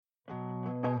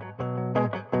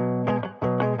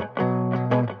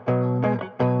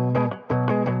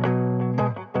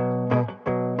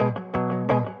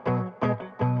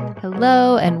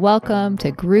Hello and welcome to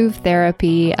Groove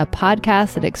Therapy, a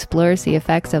podcast that explores the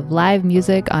effects of live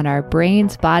music on our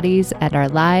brains, bodies, and our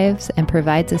lives, and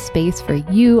provides a space for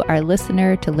you, our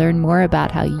listener, to learn more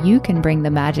about how you can bring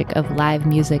the magic of live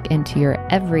music into your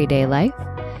everyday life.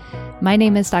 My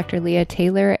name is Dr. Leah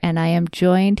Taylor, and I am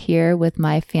joined here with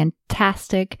my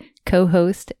fantastic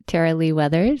co-host, Tara Lee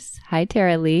Weathers. Hi,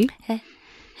 Tara Lee.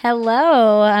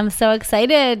 Hello. I'm so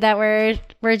excited that we're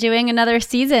doing another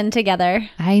season together.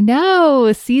 I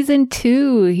know. Season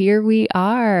 2. Here we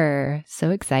are.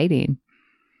 So exciting.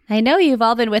 I know you've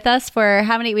all been with us for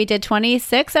how many? We did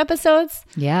 26 episodes.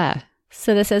 Yeah.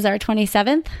 So this is our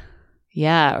 27th.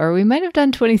 Yeah. Or we might have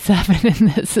done 27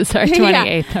 and this is our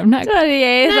 28th. I'm not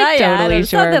 28th. Not totally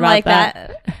sure something about like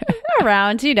that.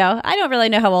 Around, I don't really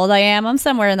know how old I am. I'm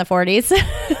somewhere in the 40s.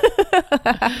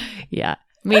 Yeah.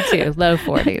 Me too. Low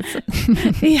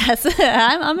 40s. Yes,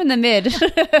 I'm in the mid.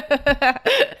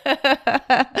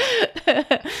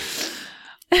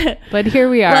 But here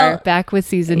we are, back with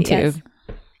season 2.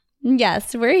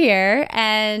 Yes, we're here,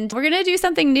 and we're going to do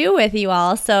something new with you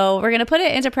all. So we're going to put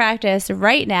it into practice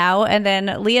right now, and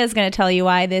then Leah's going to tell you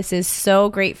why this is so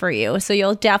great for you. So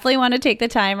you'll definitely want to take the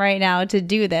time right now to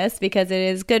do this because it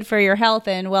is good for your health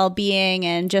and well-being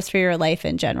and just for your life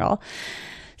in general.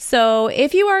 So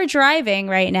if you are driving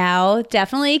right now,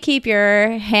 definitely keep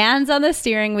your hands on the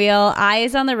steering wheel,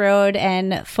 eyes on the road,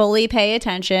 and fully pay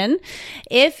attention.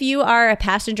 If you are a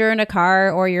passenger in a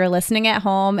car or you're listening at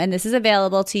home and this is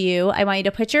available to you, I want you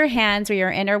to put your hands where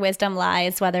your inner wisdom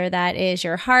lies, whether that is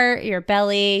your heart, your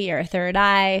belly, your third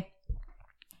eye.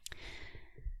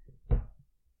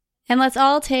 And let's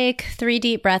all take 3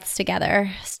 deep breaths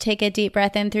together. Just take a deep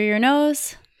breath in through your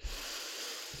nose.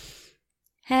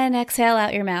 And exhale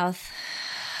out your mouth.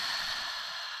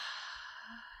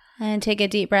 And take a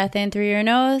deep breath in through your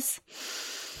nose.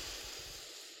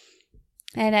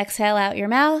 And exhale out your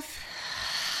mouth.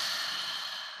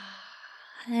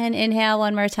 And inhale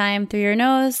one more time through your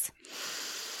nose.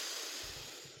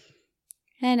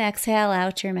 And exhale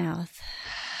out your mouth.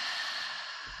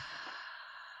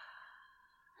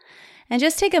 And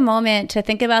just take a moment to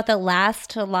think about the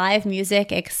last live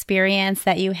music experience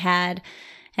that you had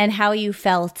and how you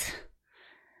felt.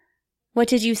 What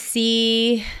did you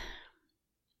see?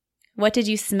 What did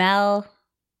you smell?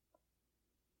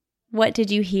 What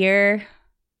did you hear?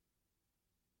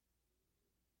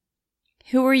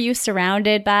 Who were you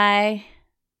surrounded by?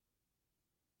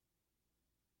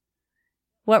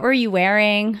 What were you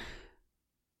wearing?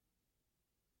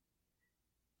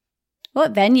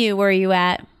 What venue were you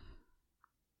at?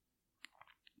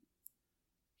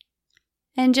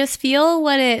 And just feel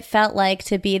what it felt like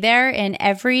to be there in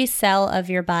every cell of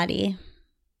your body.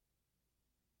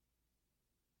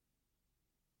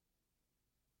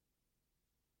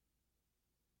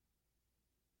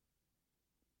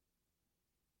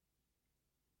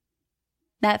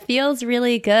 That feels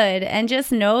really good. And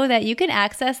just know that you can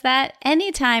access that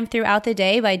anytime throughout the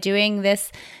day by doing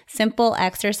this simple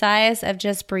exercise of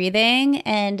just breathing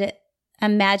and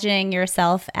imagining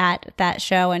yourself at that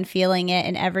show and feeling it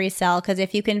in every cell. Because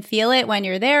if you can feel it when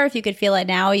you're there, if you could feel it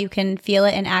now, you can feel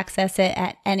it and access it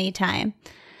at any time.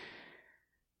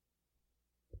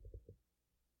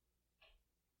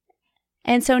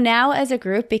 And so now as a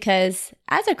group, because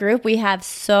as a group, we have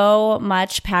so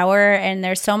much power and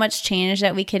there's so much change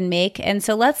that we can make. And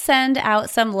so let's send out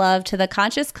some love to the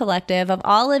conscious collective of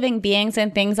all living beings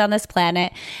and things on this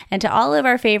planet, and to all of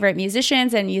our favorite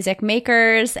musicians and music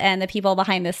makers and the people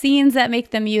behind the scenes that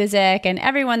make the music and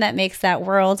everyone that makes that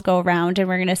world go round. And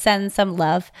we're going to send some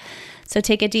love. So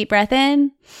take a deep breath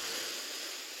in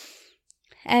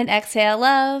and exhale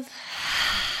love.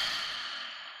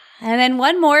 And then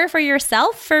one more for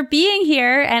yourself for being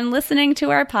here and listening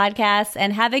to our podcast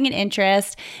and having an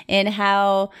interest in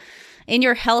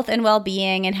your health and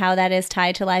well-being and how that is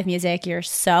tied to live music. You're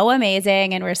so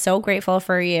amazing and we're so grateful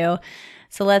for you.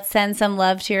 So let's send some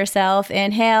love to yourself.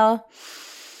 Inhale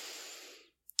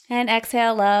and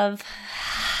exhale love.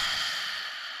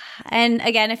 And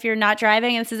again, if you're not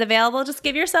driving and this is available, just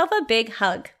give yourself a big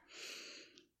hug.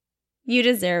 You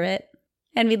deserve it.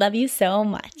 And we love you so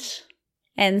much.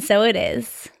 And so it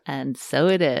is. And so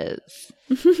it is.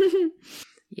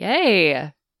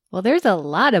 Yay. Well, there's a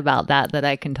lot about that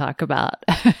I can talk about.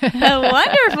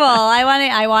 Wonderful.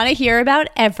 I want to hear about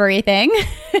everything.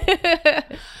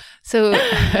 So,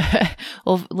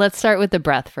 well, let's start with the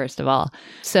breath first of all.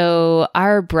 So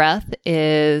our breath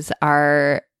is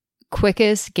our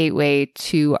quickest gateway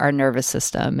to our nervous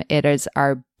system. It is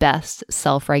our best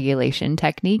self-regulation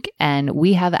technique, and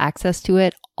we have access to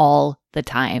it all the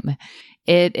time.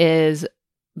 It is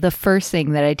the first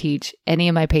thing that I teach any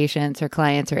of my patients or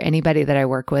clients or anybody that I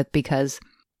work with, because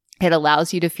it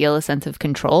allows you to feel a sense of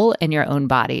control in your own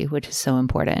body, which is so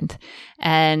important.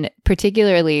 And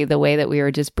particularly the way that we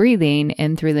were just breathing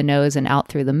in through the nose and out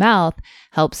through the mouth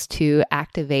helps to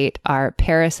activate our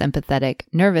parasympathetic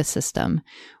nervous system,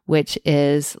 which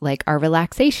is like our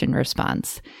relaxation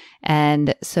response.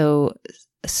 And so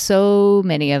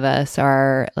many of us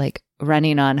are like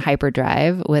running on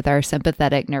hyperdrive with our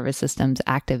sympathetic nervous systems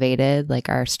activated, like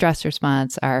our stress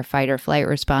response, our fight or flight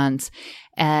response.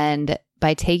 And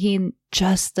by taking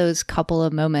just those couple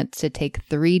of moments to take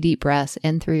 3 deep breaths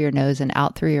in through your nose and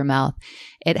out through your mouth,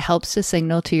 it helps to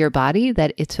signal to your body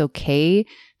that it's okay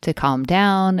to calm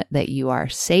down, that you are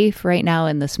safe right now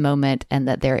in this moment, and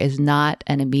that there is not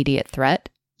an immediate threat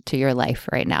to your life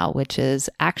right now, which is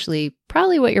actually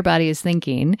probably what your body is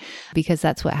thinking, because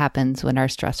that's what happens when our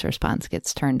stress response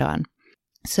gets turned on.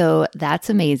 So that's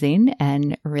amazing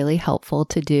and really helpful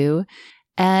to do.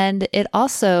 And it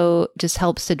also just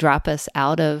helps to drop us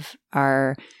out of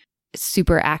our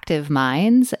super active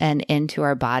minds and into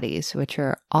our bodies, which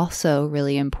are also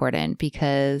really important,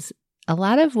 because a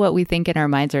lot of what we think in our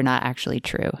minds are not actually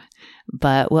true,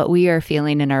 but what we are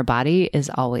feeling in our body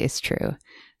is always true.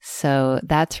 So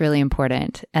that's really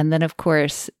important. And then, of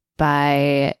course,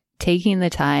 by taking the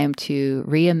time to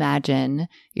reimagine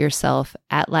yourself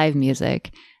at live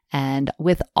music and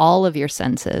with all of your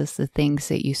senses, the things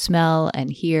that you smell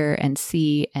and hear and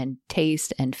see and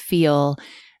taste and feel,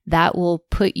 that will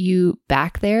put you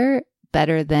back there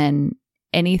better than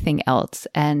anything else.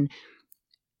 And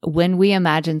when we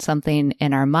imagine something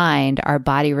in our mind, our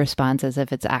body responds as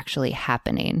if it's actually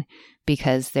happening,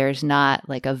 because there's not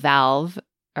like a valve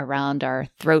around our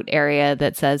throat area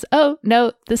that says, oh,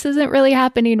 no, this isn't really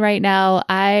happening right now.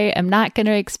 I am not going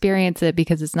to experience it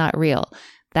because it's not real.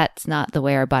 That's not the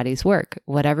way our bodies work.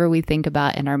 Whatever we think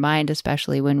about in our mind,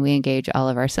 especially when we engage all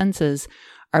of our senses,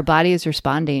 our body is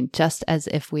responding just as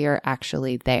if we are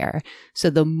actually there. So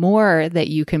the more that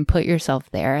you can put yourself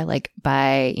there, like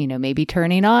by, maybe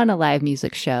turning on a live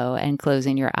music show and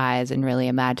closing your eyes and really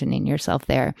imagining yourself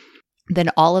there, then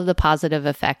all of the positive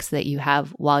effects that you have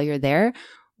while you're there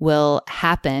will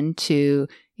happen to,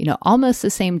 almost the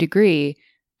same degree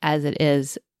as it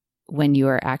is when you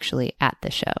are actually at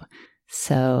the show.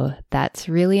 So that's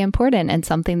really important and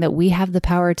something that we have the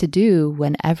power to do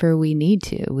whenever we need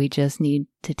to. We just need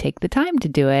to take the time to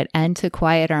do it and to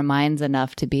quiet our minds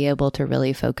enough to be able to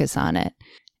really focus on it.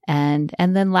 And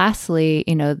then lastly,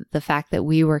 the fact that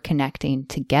we were connecting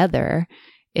together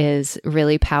is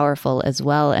really powerful as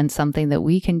well, and something that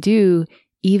we can do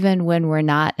even when we're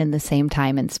not in the same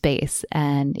time and space.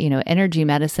 And, energy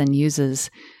medicine uses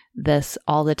this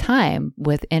all the time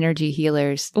with energy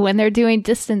healers when they're doing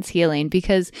distance healing,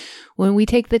 because when we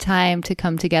take the time to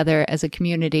come together as a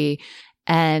community,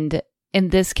 and in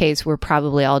this case, we're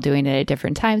probably all doing it at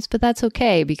different times, but that's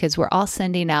okay, because we're all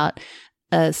sending out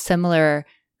a similar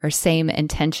or same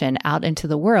intention out into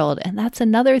the world. And that's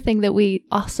another thing that we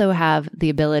also have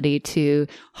the ability to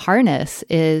harness,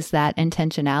 is that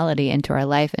intentionality into our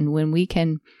life. And when we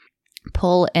can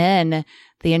pull in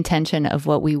the intention of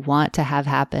what we want to have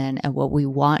happen and what we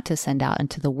want to send out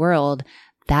into the world,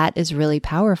 that is really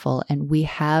powerful. And we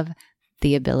have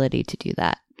the ability to do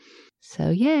that. So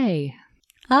yay.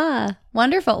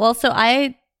 Wonderful. Well, so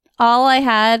all I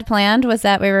had planned was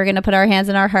that we were going to put our hands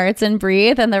in our hearts and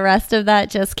breathe, and the rest of that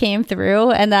just came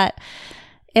through, and that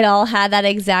it all had that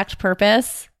exact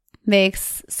purpose.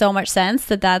 Makes so much sense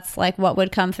that that's like what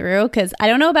would come through, because I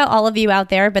don't know about all of you out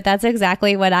there, but that's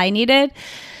exactly what I needed.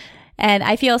 And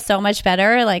I feel so much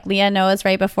better. Like Leah knows,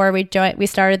 right before we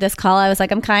started this call, I was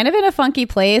like, I'm kind of in a funky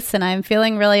place and I'm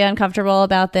feeling really uncomfortable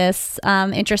about this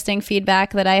interesting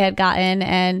feedback that I had gotten.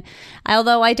 And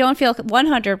although I don't feel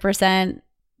 100%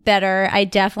 better, I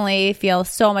definitely feel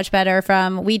so much better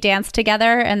from we danced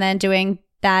together and then doing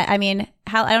that. I mean,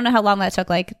 I don't know how long that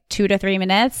took, like 2 to 3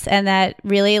 minutes. And that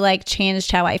really like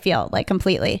changed how I feel, like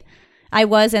completely. I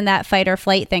was in that fight or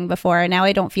flight thing before, and now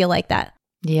I don't feel like that.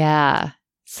 Yeah.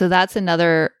 So that's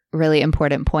another really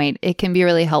important point. It can be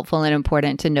really helpful and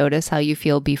important to notice how you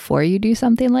feel before you do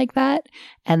something like that,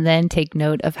 and then take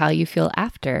note of how you feel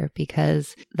after,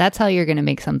 because that's how you're going to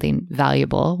make something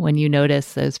valuable. When you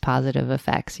notice those positive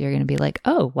effects, you're going to be like,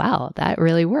 oh, wow, that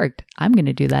really worked. I'm going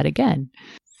to do that again.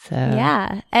 So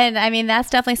yeah. And I mean, that's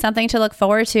definitely something to look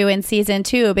forward to in season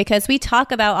 2, because we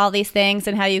talk about all these things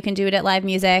and how you can do it at live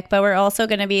music, but we're also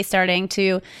going to be starting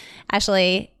to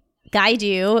actually guide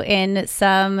you in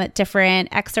some different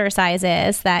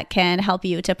exercises that can help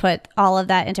you to put all of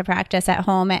that into practice at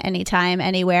home at any time,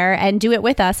 anywhere, and do it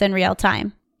with us in real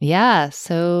time. Yeah,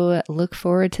 so look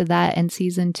forward to that in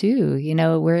season 2. You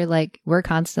know, we're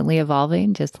constantly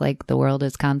evolving, just like the world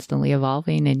is constantly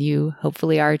evolving, and you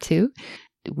hopefully are too.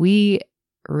 We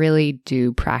really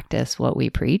do practice what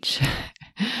we preach.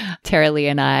 Tara-Leigh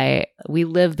and I, we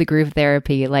live the groove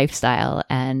therapy lifestyle,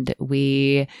 and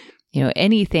we, you know,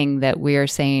 anything that we are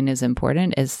saying is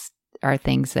important are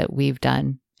things that we've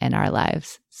done in our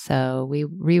lives. So we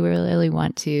really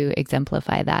want to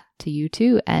exemplify that to you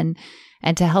too, and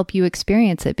to help you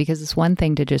experience it, because it's one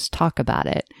thing to just talk about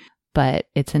it, but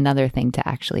it's another thing to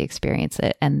actually experience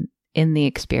it. And in the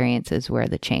experience is where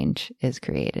the change is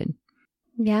created.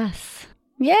 Yes.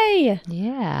 Yay.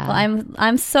 Yeah. Well,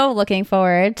 I'm so looking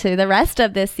forward to the rest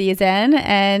of this season.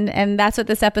 And that's what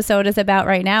this episode is about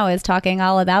right now, is talking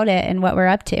all about it and what we're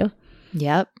up to.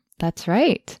 Yep, that's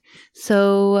right.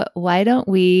 So why don't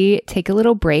we take a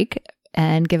little break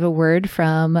and give a word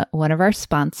from one of our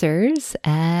sponsors,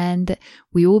 and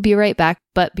we will be right back.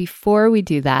 But before we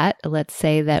do that, let's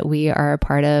say that we are a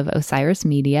part of Osiris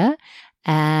Media,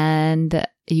 and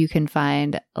you can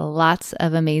find lots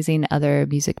of amazing other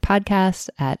music podcasts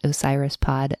at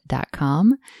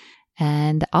osirispod.com.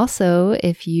 And also,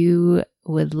 if you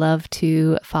would love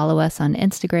to follow us on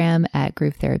Instagram at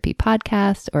Groove Therapy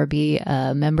Podcast, or be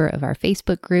a member of our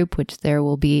Facebook group, which there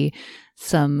will be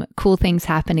some cool things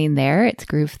happening there. It's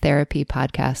Groove Therapy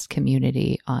Podcast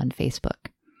Community on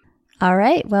Facebook. All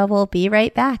right. Well, we'll be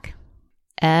right back.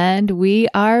 And we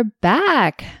are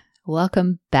back.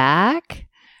 Welcome back.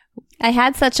 I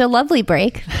had such a lovely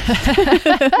break.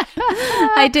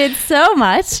 I did so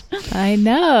much. I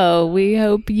know. We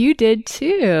hope you did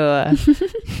too.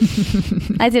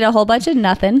 I did a whole bunch of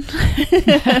nothing.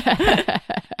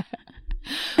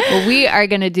 Well, we are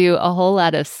going to do a whole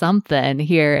lot of something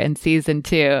here in season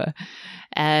 2.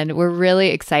 And we're really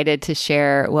excited to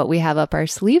share what we have up our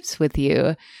sleeves with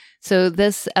you. So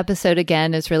this episode,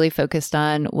 again, is really focused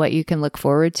on what you can look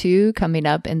forward to coming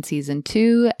up in season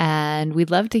 2. And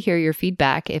we'd love to hear your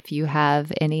feedback if you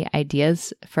have any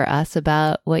ideas for us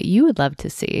about what you would love to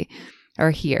see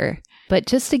or hear. But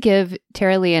just to give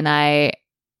Tara-Leigh and I,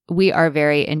 we are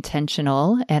very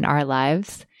intentional in our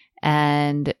lives.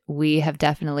 And we have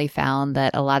definitely found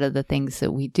that a lot of the things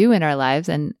that we do in our lives,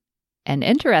 and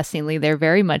interestingly, they're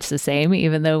very much the same,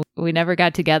 even though we never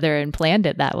got together and planned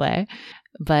it that way.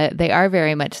 But they are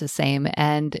very much the same.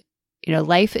 And, you know,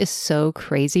 life is so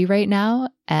crazy right now,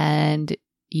 and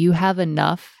you have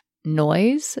enough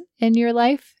noise in your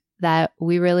life that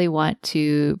we really want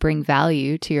to bring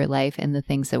value to your life in the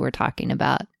things that we're talking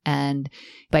about. And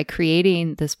by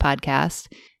creating this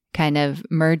podcast, kind of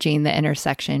merging the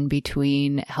intersection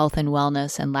between health and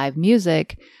wellness and live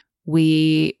music,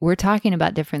 we're talking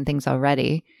about different things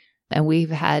already. And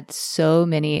we've had so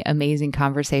many amazing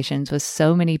conversations with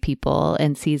so many people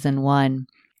in season 1.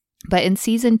 But in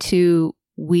season 2,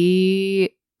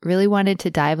 we really wanted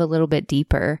to dive a little bit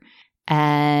deeper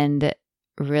and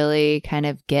really kind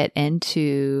of get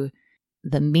into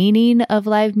the meaning of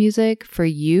live music for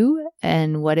you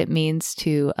and what it means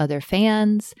to other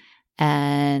fans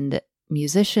and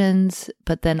musicians,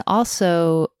 but then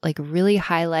also like really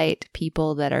highlight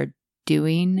people that are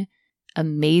doing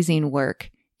amazing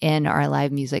work in our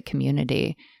live music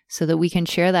community, so that we can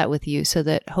share that with you, so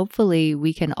that hopefully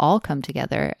we can all come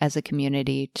together as a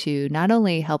community to not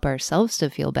only help ourselves to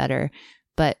feel better,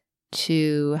 but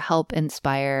to help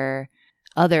inspire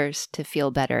others to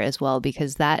feel better as well,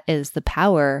 because that is the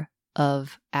power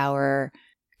of our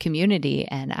community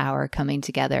and our coming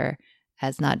together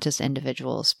as not just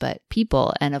individuals, but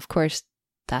people. And of course,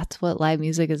 that's what live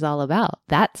music is all about.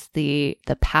 That's the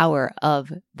power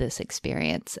of this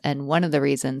experience. And one of the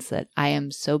reasons that I am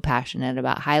so passionate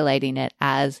about highlighting it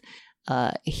as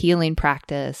a healing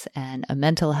practice and a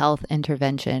mental health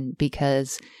intervention,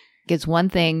 because it's one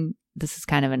thing, this is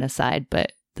kind of an aside,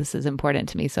 but this is important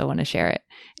to me, so I want to share it.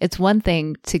 It's one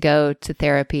thing to go to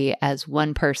therapy as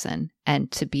one person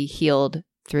and to be healed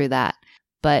through that.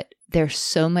 But there's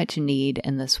so much need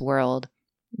in this world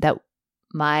that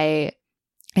my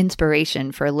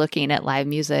inspiration for looking at live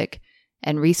music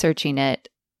and researching it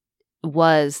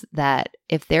was that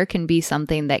if there can be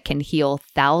something that can heal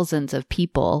thousands of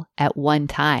people at one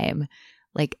time,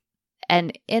 like,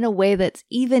 and in a way that's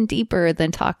even deeper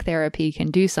than talk therapy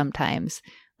can do sometimes,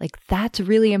 like that's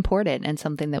really important and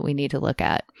something that we need to look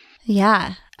at.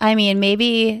 Yeah. I mean,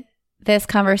 maybe this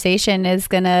conversation is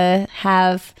going to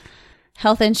have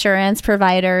health insurance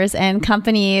providers and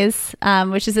companies,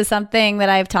 which is something that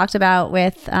I've talked about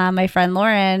with my friend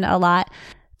Lauren a lot,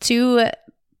 to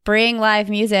bring live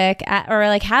music or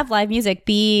like have live music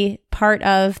be part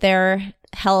of their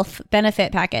health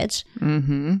benefit package.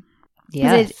 Mm-hmm.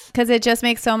 Yes. Because it just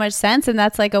makes so much sense. And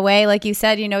that's like a way, like you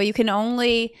said, you can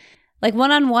only, like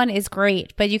one-on-one is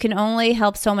great, but you can only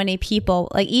help so many people.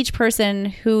 Like each person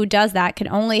who does that can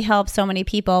only help so many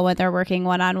people when they're working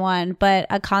one-on-one. But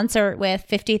a concert with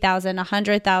 50,000,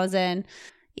 100,000,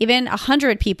 even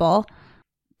 100 people,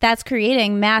 that's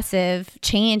creating massive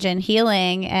change and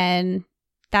healing. And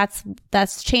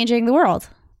that's changing the world.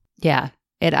 Yeah,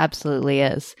 it absolutely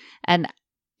is. And,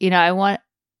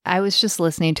 I was just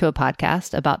listening to a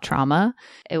podcast about trauma.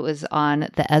 It was on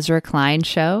the Ezra Klein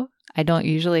show. I don't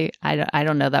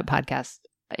know that podcast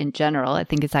in general. I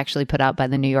think it's actually put out by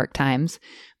the New York Times,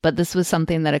 but this was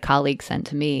something that a colleague sent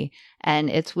to me. And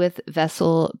it's with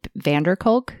Bessel van der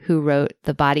Kolk, who wrote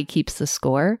The Body Keeps the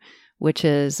Score, which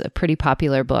is a pretty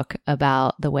popular book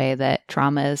about the way that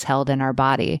trauma is held in our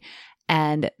body.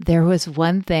 And there was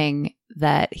one thing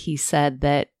that he said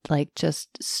that like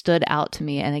just stood out to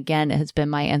me. And again, it has been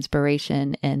my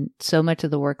inspiration in so much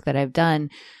of the work that I've done.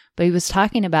 But he was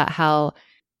talking about how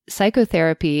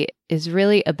psychotherapy is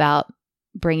really about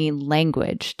bringing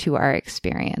language to our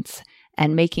experience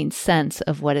and making sense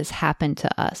of what has happened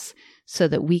to us so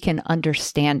that we can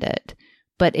understand it.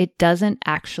 But it doesn't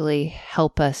actually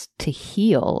help us to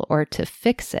heal or to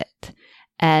fix it.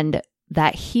 And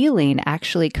that healing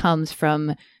actually comes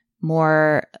from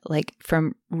more like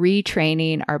from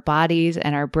retraining our bodies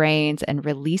and our brains and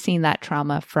releasing that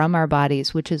trauma from our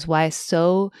bodies, which is why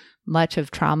so much of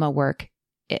trauma work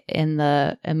in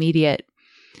the immediate,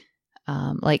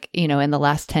 in the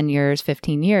last 10 years,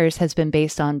 15 years has been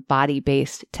based on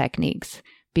body-based techniques,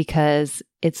 because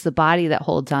it's the body that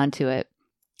holds on to it.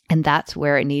 And that's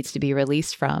where it needs to be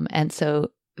released from. And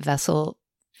so Bessel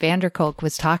van der Kolk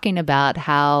was talking about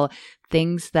how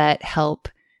things that help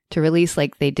to release,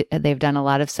 like they've done a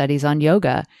lot of studies on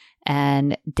yoga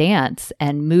and dance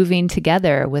and moving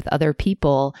together with other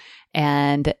people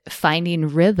and finding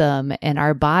rhythm in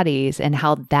our bodies, and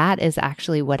how that is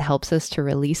actually what helps us to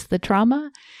release the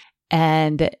trauma.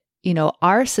 And,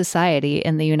 our society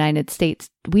in the United States,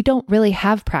 we don't really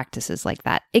have practices like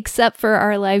that, except for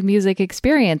our live music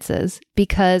experiences,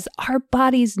 because our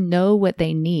bodies know what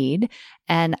they need.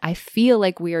 And I feel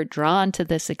like we are drawn to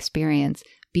this experience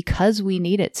because we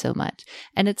need it so much.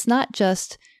 And it's not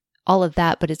just all of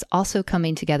that, but it's also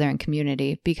coming together in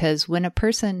community, because when a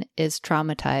person is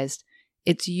traumatized,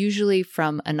 it's usually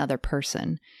from another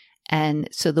person. And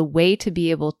so the way to be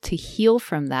able to heal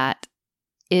from that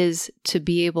is to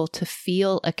be able to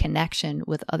feel a connection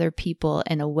with other people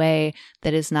in a way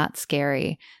that is not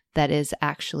scary, that is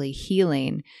actually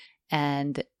healing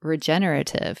and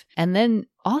regenerative. And then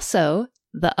also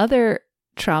the other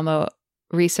trauma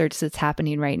research that's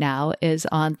happening right now is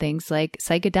on things like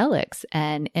psychedelics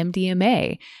and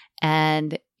MDMA.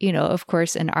 And, of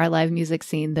course, in our live music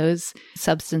scene, those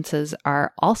substances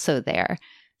are also there.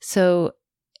 So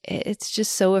it's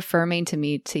just so affirming to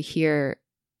me to hear,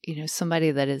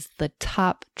 somebody that is the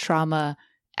top trauma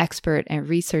expert and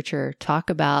researcher talk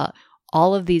about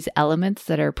all of these elements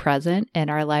that are present in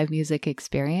our live music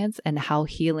experience and how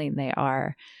healing they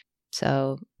are.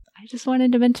 So I just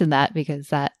wanted to mention that because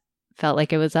that felt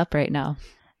like it was up right now.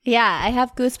 Yeah, I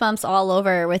have goosebumps all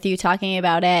over with you talking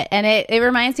about it. And it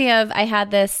reminds me of, I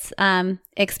had this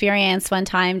experience one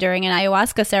time during an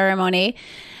ayahuasca ceremony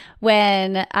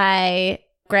when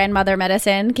grandmother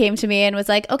medicine came to me and was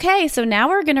like, okay, so now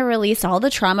we're going to release all the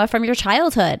trauma from your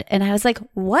childhood. And I was like,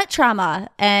 what trauma?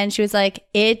 And she was like,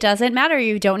 it doesn't matter.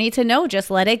 You don't need to know. Just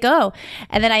let it go.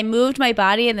 And then I moved my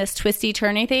body in this twisty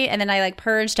turning thing. And then I like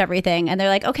purged everything. And they're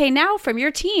like, okay, now from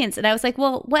your teens. And I was like,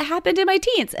 well, what happened in my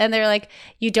teens? And they're like,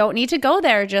 you don't need to go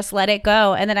there. Just let it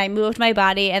go. And then I moved my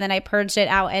body and then I purged it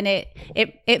out. And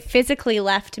it physically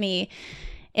left me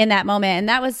in that moment. And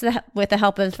that was with the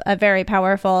help of a very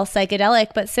powerful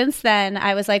psychedelic. But since then,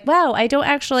 I was like, wow, I don't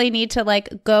actually need to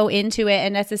like go into it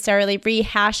and necessarily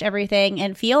rehash everything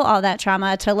and feel all that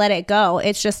trauma to let it go.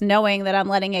 It's just knowing that I'm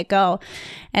letting it go.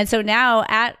 And so now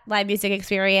at live music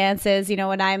experiences,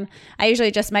 when I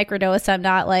usually just microdose. I'm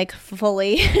not like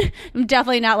fully, I'm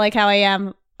definitely not like how I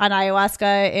am on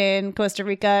ayahuasca in Costa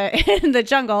Rica in the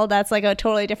jungle. That's like a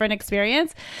totally different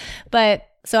experience. But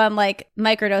so I'm like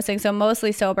microdosing, so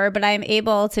mostly sober, but I'm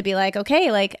able to be like,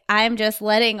 okay, like I'm just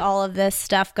letting all of this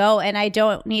stuff go and I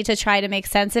don't need to try to make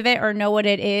sense of it or know what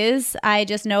it is. I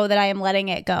just know that I am letting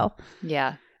it go.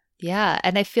 Yeah. Yeah.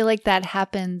 And I feel like that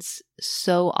happens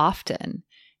so often,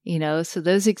 so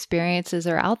those experiences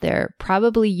are out there.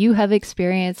 Probably you have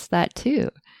experienced that too.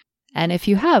 And if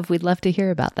you have, we'd love to hear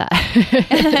about that.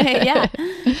 Yeah.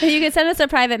 You can send us a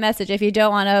private message if you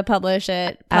don't want to publish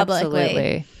it publicly.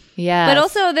 Absolutely. Yeah. But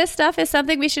also this stuff is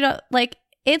something we should like,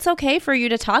 it's okay for you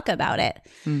to talk about it.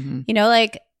 You know,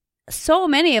 like so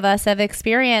many of us have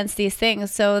experienced these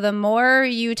things. So the more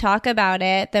you talk about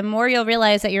it, the more you'll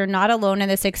realize that you're not alone in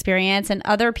this experience, and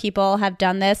other people have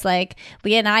done this. Like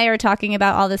Leah and I are talking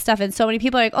about all this stuff, and so many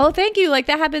people are like, oh, thank you. Like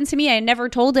that happened to me. I never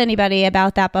told anybody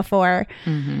about that before.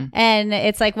 And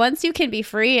it's like, once you can be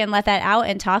free and let that out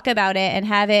and talk about it and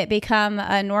have it become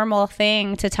a normal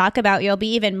thing to talk about, you'll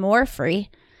be even more free.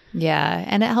 Yeah.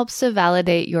 And it helps to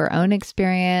validate your own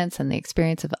experience and the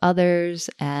experience of others,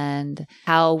 and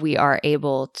how we are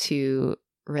able to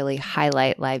really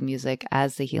highlight live music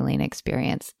as the healing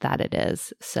experience that it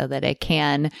is, so that it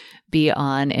can be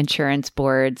on insurance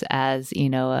boards as, you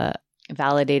know, a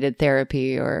validated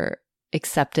therapy or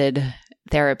accepted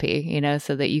therapy, you know,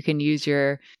 so that you can use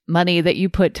your money that you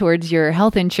put towards your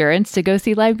health insurance to go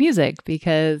see live music,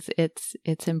 because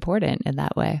it's important in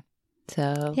that way.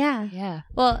 So, yeah.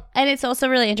 Well, and it's also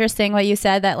really interesting what you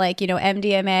said, that like, you know,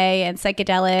 MDMA and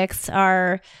psychedelics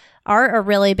are a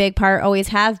really big part, always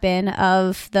have been,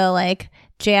 of the like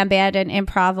jam band and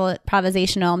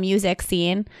improvisational music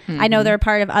scene. I know they're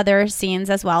part of other scenes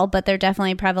as well, but they're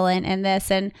definitely prevalent in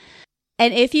this. And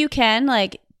if you can,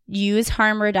 like, use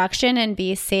harm reduction and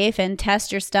be safe and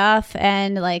test your stuff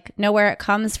and like know where it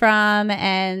comes from,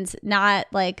 and not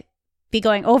like be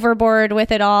going overboard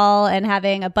with it all, and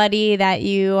having a buddy that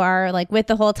you are like with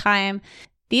the whole time.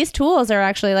 These tools are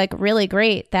actually like really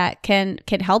great that can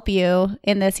help you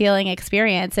in this healing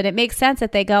experience. And it makes sense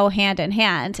that they go hand in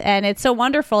hand. And it's so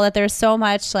wonderful that there's so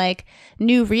much like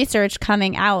new research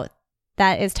coming out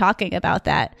that is talking about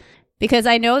that. Because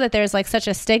I know that there's like such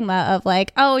a stigma of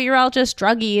like, oh, you're all just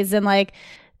druggies, and like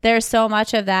there's so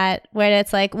much of that when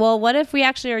it's like, well, what if we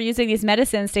actually are using these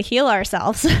medicines to heal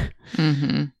ourselves?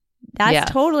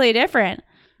 That's totally different.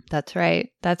 That's right.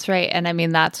 That's right. And I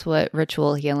mean, that's what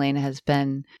ritual healing has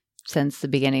been since the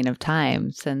beginning of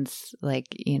time, since like,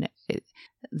 you know,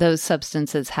 those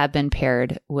substances have been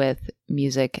paired with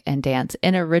music and dance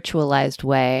in a ritualized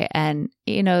way. And,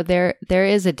 you know, there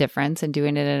is a difference in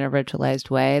doing it in a ritualized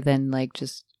way than like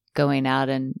just going out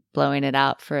and blowing it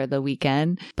out for the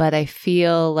weekend. But I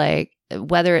feel like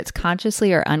whether it's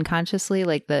consciously or unconsciously,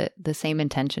 like the same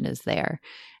intention is there,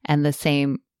 and the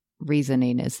same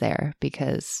reasoning is there,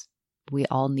 because we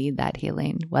all need that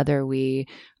healing, whether we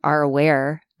are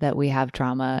aware that we have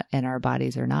trauma in our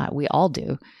bodies or not. We all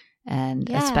do. And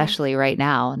especially right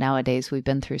now, nowadays, we've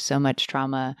been through so much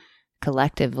trauma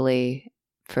collectively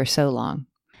for so long.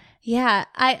 Yeah,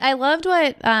 I loved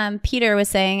what Peter was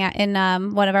saying in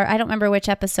one of our, I don't remember which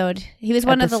episode. He was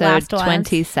one of the last ones.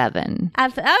 27.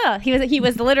 He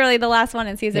was literally the last one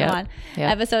in season 1,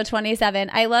 episode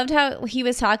 27. I loved how he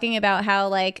was talking about how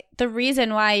like the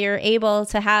reason why you're able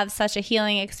to have such a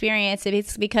healing experience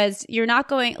is because you're not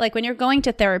going, like when you're going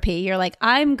to therapy, you're like,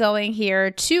 I'm going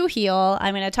here to heal.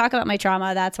 I'm going to talk about my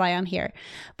trauma. That's why I'm here.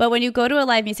 But when you go to a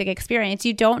live music experience,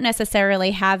 you don't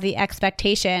necessarily have the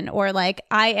expectation or like,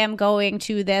 I am going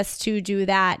to this to do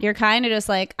that. You're kind of just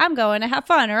like, I'm going to have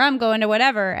fun, or I'm going to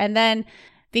whatever. And then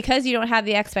because you don't have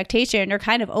the expectation, you're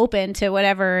kind of open to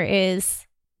whatever is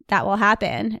that will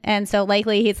happen. And so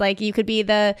likely he's like, you could be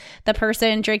the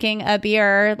person drinking a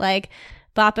beer, like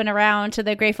bopping around to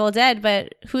the Grateful Dead,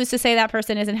 but who's to say that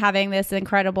person isn't having this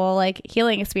incredible like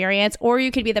healing experience? Or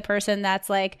you could be the person that's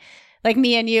like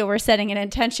me and you were setting an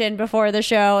intention before the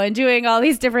show and doing all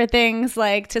these different things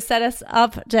like to set us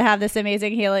up to have this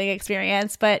amazing healing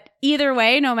experience. But either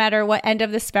way, no matter what end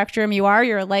of the spectrum you are,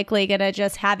 you're likely going to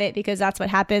just have it, because that's what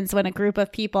happens when a group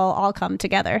of people all come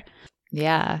together.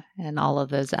 Yeah. And all of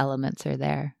those elements are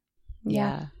there.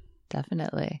 Yeah,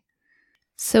 definitely.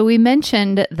 So we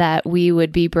mentioned that we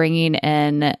would be bringing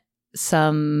in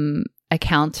some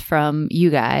accounts from you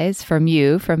guys, from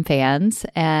fans,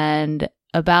 and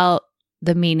about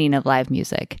the meaning of live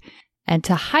music. And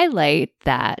to highlight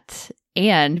that,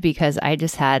 and because I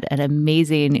just had an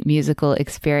amazing musical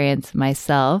experience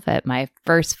myself at my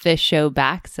first Phish show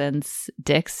back since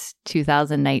Dick's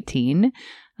 2019.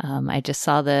 I just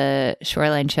saw the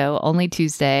Shoreline show only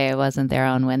Tuesday. I wasn't there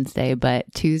on Wednesday, but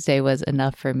Tuesday was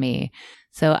enough for me.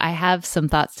 So I have some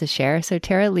thoughts to share. So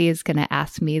Tara Lee is going to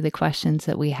ask me the questions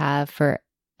that we have for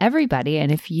everybody.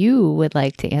 And if you would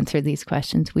like to answer these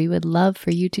questions, we would love for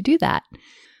you to do that.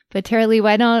 But Tara Lee,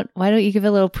 why don't you give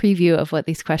a little preview of what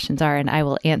these questions are, and I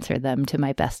will answer them to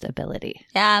my best ability.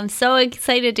 Yeah, I'm so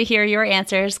excited to hear your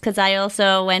answers, because I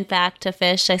also went back to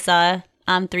Phish. I saw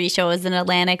 3 shows in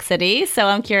Atlantic City, so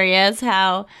I'm curious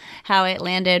how it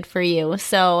landed for you.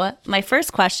 So my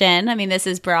first question, I mean, this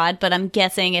is broad, but I'm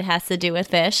guessing it has to do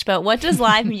with Phish, but what does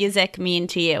live music mean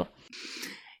to you?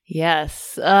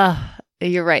 Yes.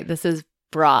 You're right. This is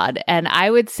broad. And I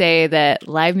would say that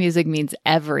live music means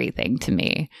everything to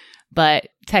me. But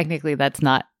technically, that's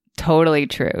not totally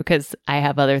true because I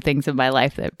have other things in my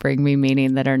life that bring me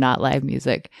meaning that are not live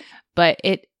music. But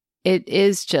it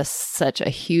is just such a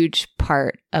huge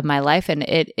part of my life. And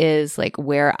it is like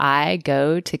where I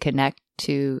go to connect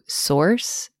to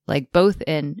source, like both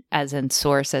as in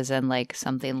source, as in like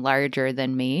something larger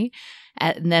than me.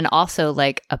 And then also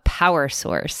like a power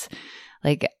source.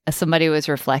 Like somebody was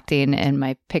reflecting in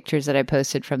my pictures that I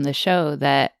posted from the show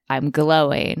that I'm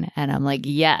glowing. And I'm like,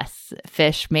 yes,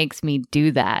 Phish makes me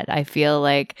do that. I feel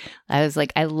like I was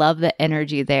like, I love the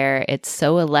energy there. It's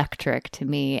so electric to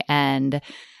me. And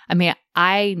I mean,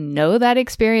 I know that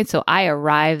experience. So I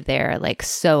arrive there like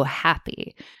so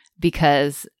happy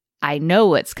because I know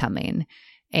what's coming.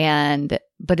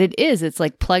 But it's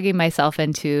like plugging myself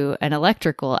into an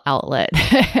electrical outlet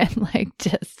and like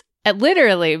just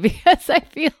literally, because I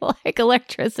feel like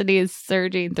electricity is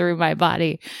surging through my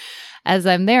body as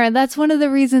I'm there. And that's one of the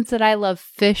reasons that I love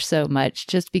Phish so much,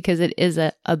 just because it is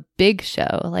a big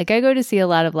show. Like I go to see a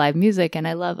lot of live music and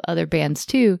I love other bands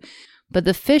too. But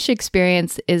the Phish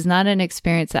experience is not an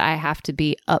experience that I have to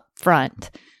be up front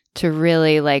to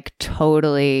really like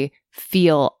totally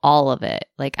feel all of it.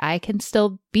 Like I can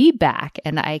still be back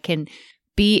and I can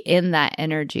be in that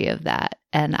energy of that.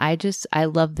 And I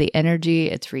love the energy.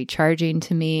 It's recharging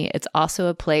to me. It's also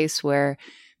a place where,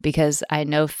 because I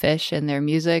know Phish and their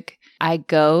music, I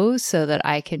go so that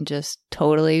I can just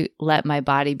totally let my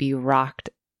body be rocked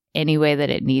any way that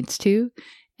it needs to.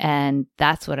 And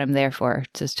that's what I'm there for,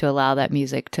 just to allow that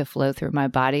music to flow through my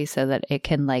body so that it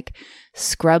can like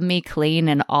scrub me clean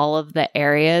in all of the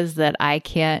areas that I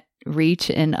can't reach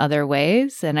in other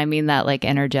ways. And I mean that like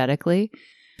energetically,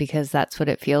 because that's what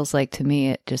it feels like to me.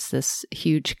 It just this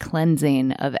huge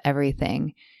cleansing of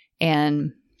everything.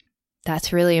 And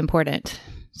that's really important.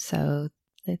 So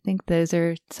I think those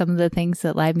are some of the things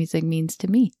that live music means to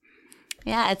me.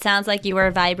 Yeah, it sounds like you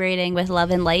were vibrating with love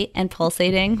and light and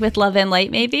pulsating with love and light,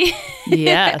 maybe.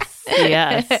 Yes,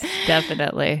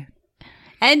 definitely.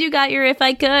 And you got your If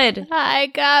I Could. I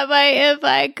got my If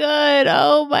I Could.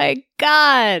 Oh my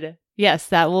God. Yes,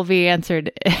 that will be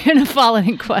answered in a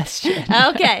following question.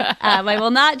 Okay. I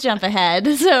will not jump ahead.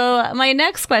 So my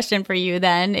next question for you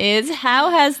then is, how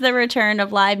has the return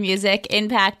of live music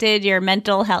impacted your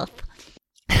mental health?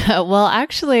 Well,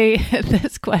 actually,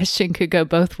 this question could go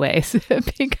both ways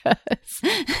because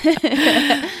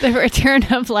the return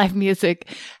of live music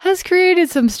has created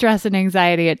some stress and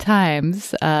anxiety at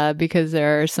times because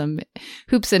there are some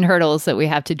hoops and hurdles that we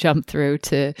have to jump through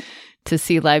to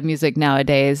see live music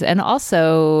nowadays. And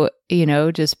also,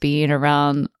 just being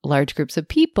around large groups of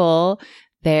people,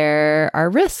 there are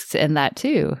risks in that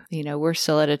too. We're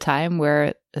still at a time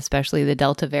where especially the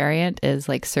Delta variant is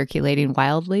like circulating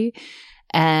wildly.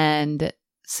 And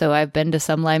so I've been to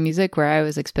some live music where I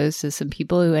was exposed to some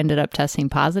people who ended up testing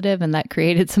positive, and that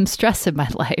created some stress in my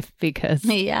life because,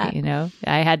 I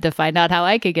had to find out how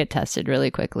I could get tested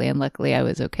really quickly. And luckily I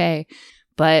was okay.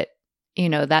 But,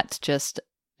 that's just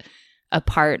a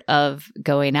part of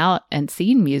going out and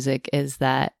seeing music, is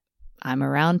that I'm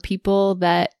around people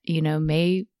that,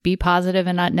 may be positive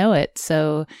and not know it.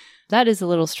 So that is a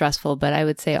little stressful, but I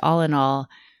would say all in all,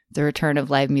 the return of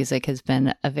live music has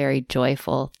been a very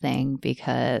joyful thing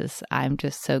because I'm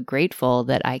just so grateful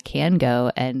that I can go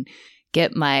and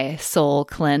get my soul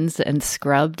cleansed and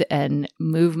scrubbed and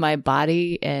move my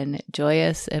body in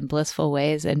joyous and blissful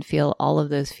ways and feel all of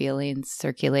those feelings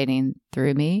circulating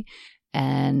through me.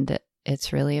 And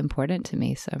it's really important to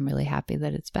me. So I'm really happy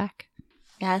that it's back.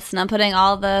 Yes, and I'm putting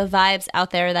all the vibes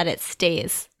out there that it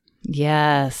stays.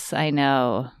 Yes, I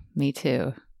know. Me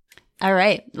too. All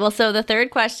right. Well, so the third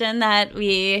question that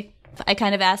I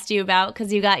kind of asked you about,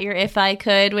 because you got your If I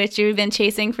Could, which you've been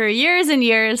chasing for years and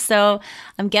years. So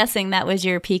I'm guessing that was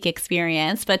your peak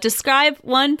experience. But describe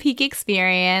one peak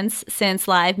experience since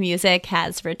live music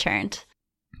has returned.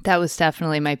 That was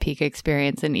definitely my peak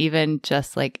experience. And even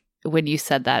just like when you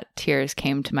said that, tears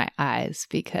came to my eyes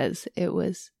because it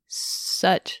was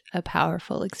such a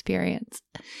powerful experience.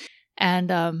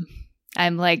 And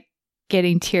I'm like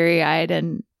getting teary-eyed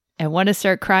and I want to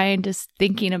start crying just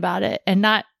thinking about it. And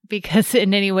not because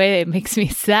in any way it makes me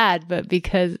sad, but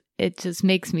because it just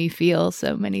makes me feel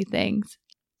so many things.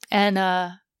 And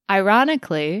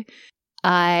ironically,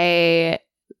 this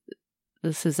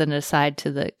is an aside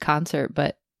to the concert,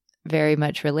 but very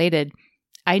much related.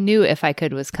 I knew If I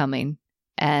Could was coming.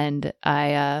 And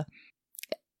I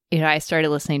started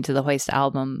listening to the Hoist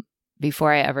album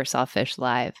before I ever saw Phish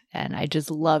live. And I just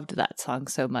loved that song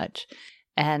so much.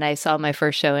 And I saw my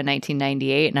first show in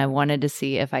 1998, and I wanted to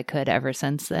see If I Could ever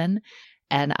since then.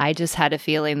 And I just had a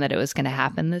feeling that it was going to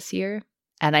happen this year.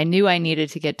 And I knew I needed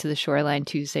to get to the Shoreline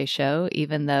Tuesday show,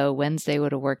 even though Wednesday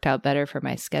would have worked out better for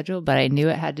my schedule, but I knew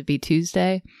it had to be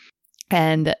Tuesday.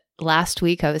 And last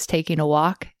week I was taking a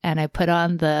walk and I put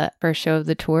on the first show of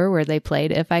the tour where they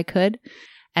played If I Could.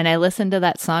 And I listened to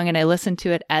that song and I listened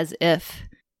to it as if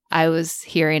I was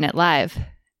hearing it live.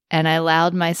 And I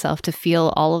allowed myself to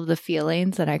feel all of the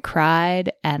feelings, and I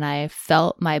cried and I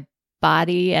felt my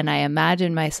body and I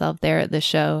imagined myself there at the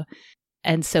show.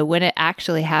 And so when it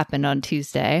actually happened on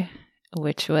Tuesday,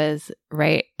 which was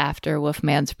right after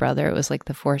Wolfman's Brother, it was like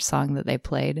the fourth song that they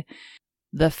played.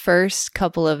 The first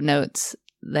couple of notes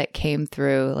that came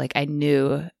through, like I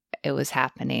knew it was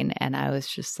happening. And I was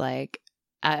just like,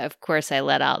 of course, I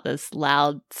let out this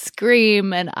loud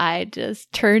scream and I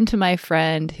just turned to my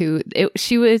friend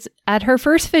she was at her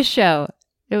first Phish show.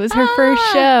 It was her first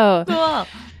show. Cool.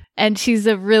 And she's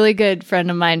a really good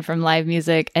friend of mine from live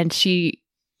music. And she,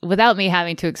 without me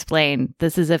having to explain,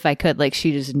 this is If I Could, like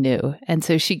she just knew. And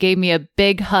so she gave me a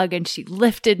big hug and she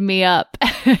lifted me up.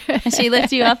 And she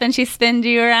lifted you up and she spinned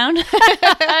you around?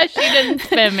 She didn't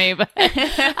spin me, but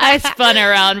I spun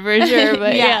around for sure.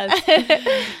 But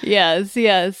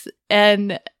yes.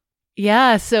 And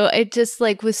yeah, so it just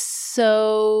like was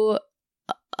so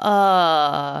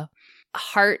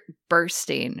heart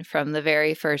bursting from the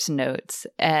very first notes.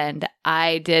 And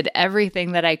I did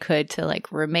everything that I could to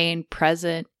like remain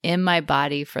present in my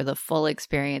body for the full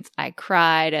experience. I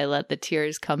cried. I let the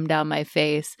tears come down my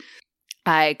face.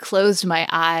 I closed my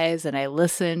eyes and I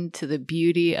listened to the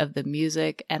beauty of the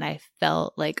music. And I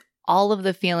felt like all of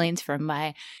the feelings from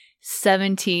my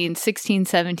 16,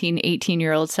 17,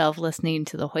 18-year-old self listening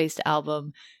to the Hoist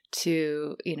album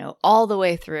to, all the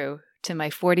way through to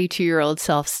my 42-year-old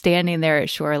self standing there at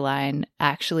Shoreline,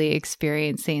 actually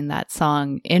experiencing that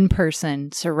song in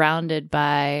person, surrounded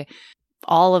by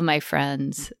all of my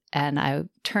friends. And I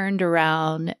turned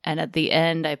around and at the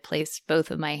end, I placed both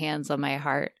of my hands on my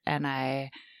heart. And I,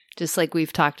 just like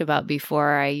we've talked about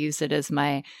before, I used it as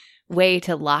my way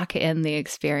to lock in the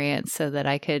experience so that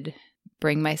I could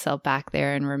bring myself back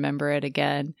there and remember it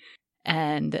again.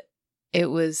 And it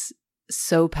was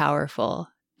so powerful.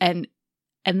 And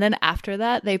then after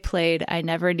that, they played I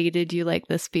Never Needed You Like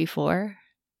This Before.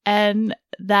 And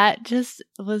that just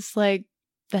was like,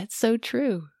 that's so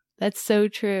true. That's so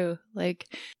true. Like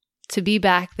to be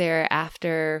back there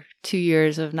after 2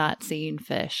 years of not seeing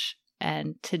Phish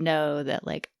and to know that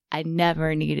like, I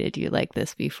never needed you like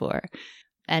this before.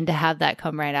 And to have that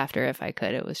come right after If I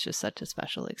Could, it was just such a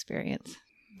special experience.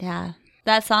 Yeah.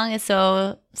 That song is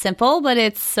so simple, but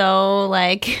it's so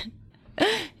like,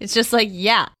 it's just like,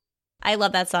 yeah. I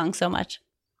love that song so much.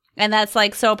 And that's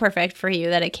like so perfect for you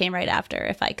that it came right after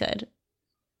If I Could.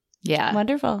 Yeah.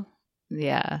 Wonderful.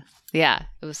 Yeah. Yeah.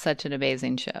 It was such an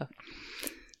amazing show.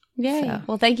 Yay. So.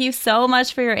 Well, thank you so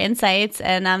much for your insights.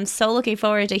 And I'm so looking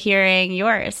forward to hearing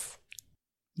yours.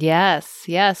 Yes.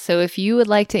 Yes. So if you would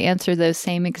like to answer those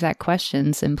same exact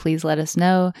questions, then please let us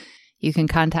know. You can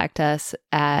contact us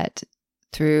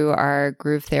through our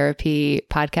Groove Therapy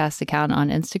podcast account on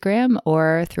Instagram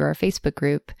or through our Facebook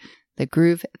group, the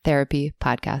Groove Therapy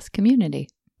Podcast Community.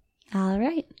 All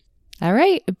right. All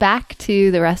right. Back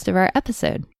to the rest of our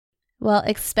episode. Well,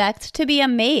 expect to be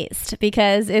amazed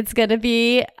because it's going to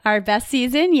be our best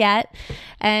season yet.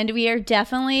 And we are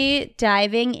definitely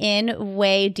diving in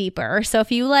way deeper. So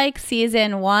if you like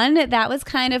season 1, that was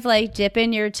kind of like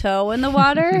dipping your toe in the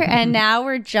water. And now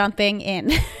we're jumping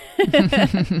in.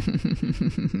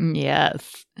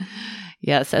 Yes.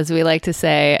 Yes. As we like to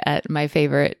say at my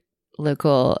favorite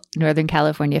local Northern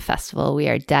California festival, we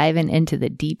are diving into the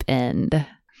deep end.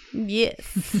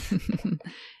 Yes.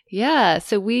 Yeah,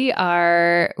 so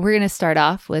we're going to start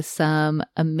off with some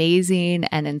amazing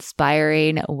and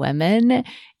inspiring women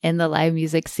in the live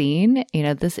music scene.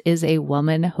 This is a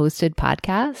woman-hosted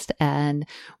podcast, and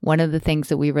one of the things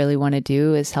that we really want to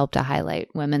do is help to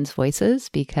highlight women's voices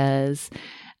because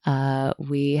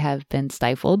we have been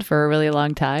stifled for a really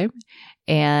long time,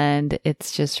 and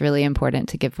it's just really important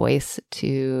to give voice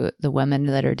to the women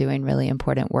that are doing really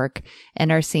important work in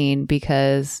our scene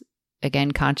because,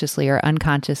 again, consciously or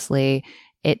unconsciously,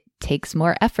 it takes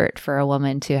more effort for a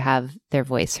woman to have their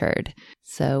voice heard.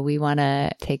 So we want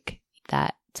to take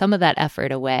some of that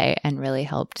effort away and really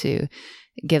help to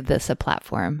give this a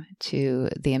platform to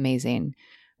the amazing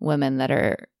women that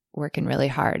are working really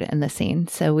hard in the scene.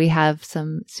 So we have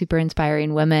some super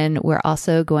inspiring women. We're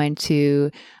also going to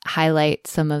highlight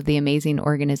some of the amazing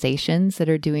organizations that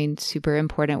are doing super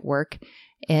important work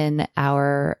in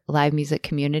our live music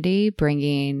community,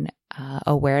 bringing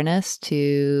awareness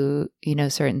to,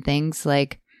 certain things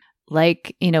like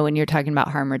like, when you're talking about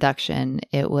harm reduction,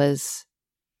 it was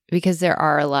because there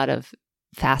are a lot of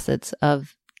facets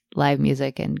of live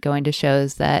music and going to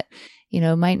shows that,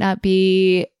 might not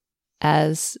be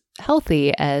as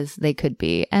healthy as they could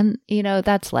be. And,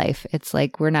 that's life. It's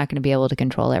like, we're not going to be able to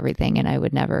control everything. And I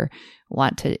would never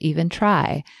want to even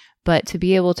try. But to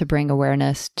be able to bring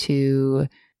awareness to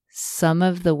some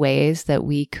of the ways that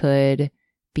we could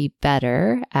be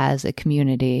better as a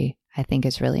community, I think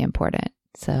is really important.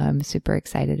 So I'm super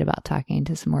excited about talking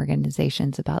to some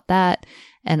organizations about that,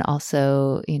 and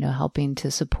also, helping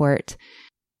to support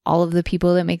all of the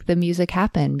people that make the music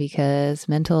happen, because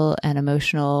mental and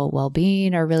emotional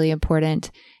well-being are really important.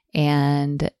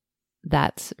 And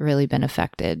that's really been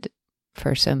affected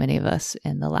for so many of us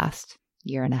in the last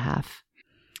year and a half.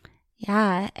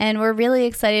 Yeah. And we're really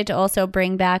excited to also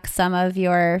bring back some of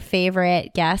your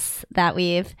favorite guests that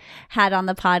we've had on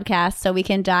the podcast so we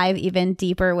can dive even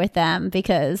deeper with them,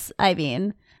 because I've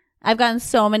gotten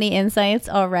so many insights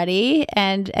already,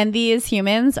 and these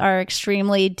humans are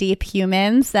extremely deep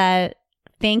humans that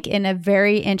think in a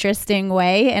very interesting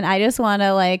way, and I just want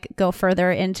to go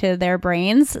further into their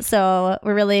brains. So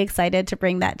we're really excited to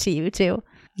bring that to you too.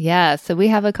 Yeah, so we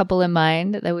have a couple in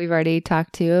mind that we've already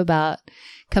talked to about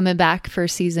coming back for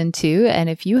season 2. And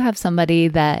if you have somebody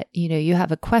that, you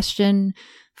have a question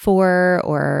for,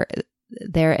 or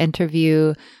their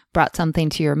interview brought something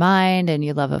to your mind and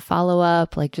you love a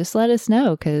follow-up, just let us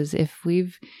know, because if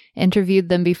we've interviewed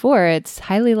them before, it's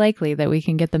highly likely that we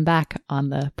can get them back on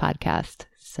the podcast.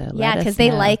 So yeah, because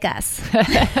they like us.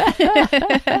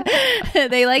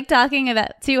 They like talking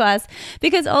to us,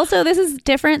 because also this is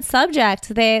different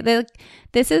subject.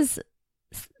 This is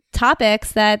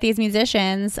topics that these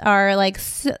musicians are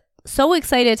so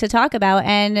excited to talk about,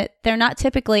 and they're not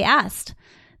typically asked.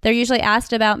 They're usually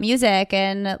asked about music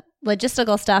and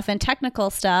logistical stuff and technical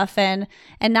stuff, and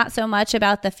not so much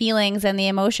about the feelings and the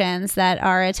emotions that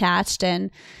are attached, and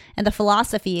the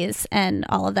philosophies and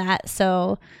all of that.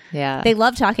 So yeah, they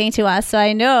love talking to us. So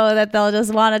I know that they'll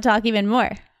just want to talk even more.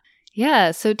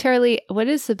 Yeah. So Tara-Leigh, what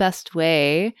is the best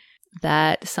way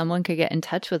that someone could get in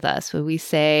touch with us? Would we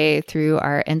say through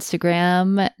our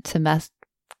Instagram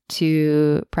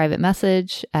to private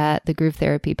message at the Groove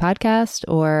Therapy Podcast,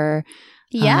 or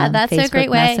that's Facebook a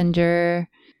great way. Messenger?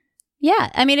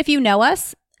 Yeah. If you know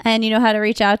us and you know how to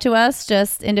reach out to us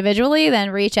just individually,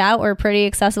 then reach out. We're pretty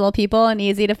accessible people and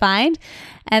easy to find.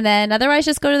 And then otherwise,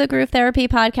 just go to the Groove Therapy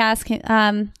Podcast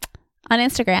on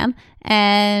Instagram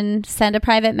and send a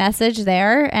private message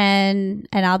there, and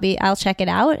I'll check it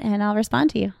out and I'll respond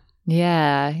to you.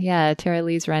 Yeah.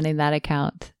 Tara-Leigh's running that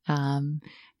account. And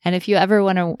if you ever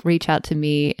want to reach out to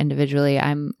me individually,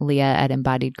 I'm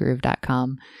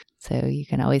Leah@embodiedgroove.com. So you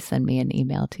can always send me an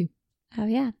email too. Oh,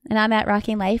 yeah. And I'm at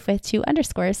Rocking Life with 2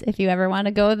 underscores if you ever want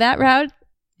to go that route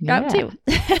too.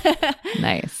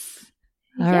 Nice.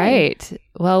 All right.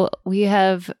 Well, we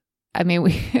haven't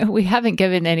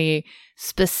given any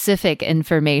specific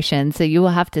information, so you will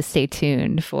have to stay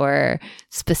tuned for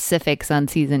specifics on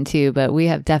season 2, but we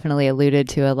have definitely alluded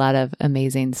to a lot of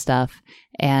amazing stuff,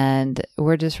 and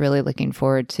we're just really looking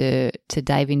forward to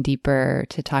diving deeper,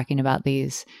 to talking about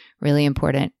these really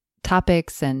important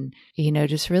topics, and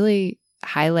just really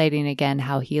highlighting again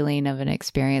how healing of an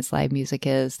experience live music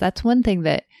is. That's one thing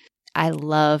that I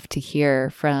love to hear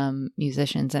from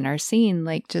musicians in our scene,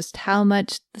 just how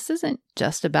much this isn't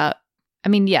just about,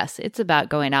 yes, it's about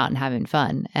going out and having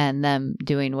fun and them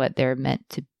doing what they're meant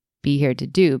to be here to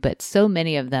do. But so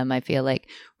many of them, I feel like,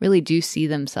 really do see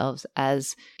themselves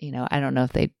as, I don't know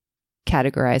if they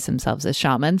categorize themselves as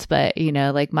shamans, but,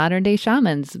 modern day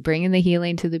shamans, bringing the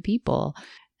healing to the people.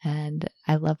 And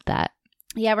I love that.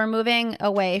 Yeah, we're moving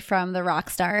away from the rock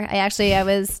star. I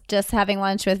was just having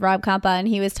lunch with Rob Campa, and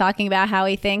he was talking about how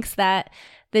he thinks that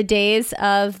the days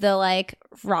of the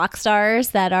rock stars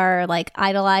that are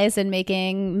idolized and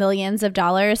making millions of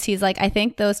dollars, he's I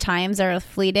think those times are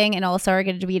fleeting and also are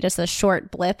going to be just a short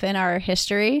blip in our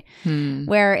history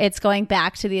where it's going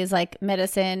back to these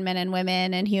medicine men and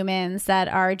women and humans that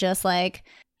are just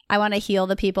I want to heal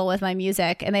the people with my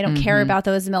music, and they don't care about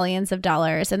those millions of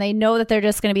dollars, and they know that they're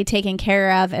just going to be taken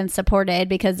care of and supported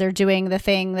because they're doing the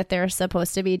thing that they're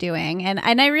supposed to be doing.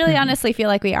 And I really honestly feel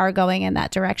like we are going in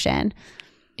that direction.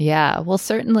 Yeah. Well,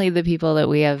 certainly the people that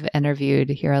we have interviewed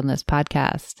here on this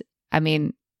podcast,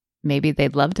 maybe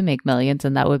they'd love to make millions,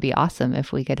 and that would be awesome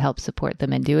if we could help support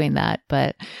them in doing that.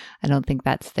 But I don't think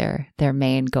that's their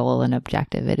main goal and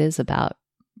objective. It is about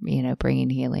bringing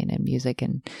healing and music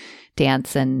and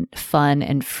dance and fun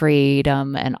and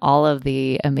freedom and all of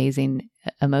the amazing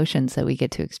emotions that we get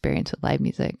to experience with live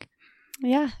music.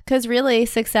 Yeah, because really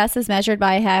success is measured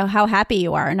by how happy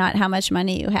you are, not how much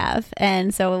money you have.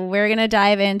 And so we're going to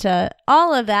dive into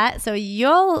all of that so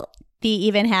you'll be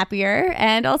even happier,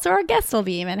 and also our guests will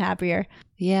be even happier.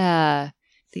 Yeah,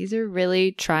 these are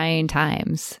really trying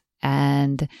times.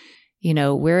 And, you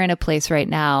know, we're in a place right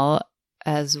now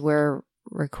as we're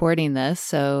recording this.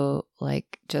 So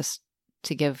like, just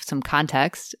to give some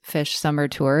context, Phish Summer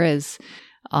Tour is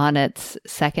on its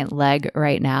second leg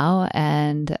right now,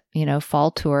 and you know,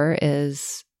 fall tour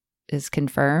is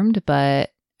confirmed, but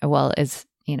is,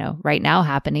 you know, right now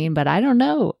happening, but I don't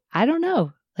know,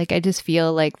 like I just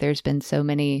feel like there's been so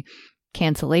many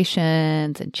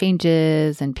cancellations and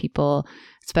changes, and people,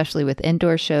 especially with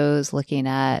indoor shows, looking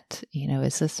at, you know,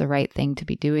 is this the right thing to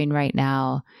be doing right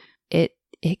now?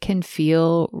 It can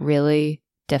feel really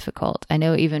difficult. I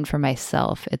know even for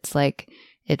myself, it's like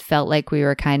it felt like we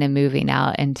were kind of moving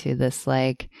out into this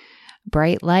like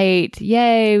bright light.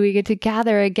 Yay, we get to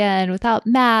gather again without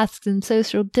masks and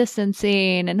social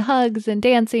distancing and hugs and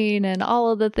dancing and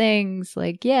all of the things.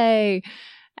 Like, yay.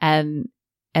 And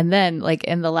then like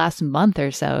in the last month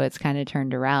or so, it's kind of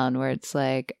turned around where it's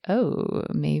like, oh,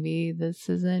 maybe this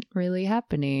isn't really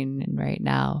happening right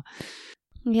now.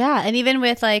 Yeah, and even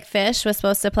with like Phish was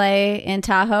supposed to play in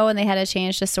Tahoe, and they had to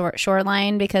change the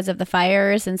shoreline because of the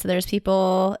fires, and so there's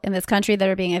people in this country that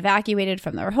are being evacuated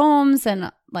from their homes,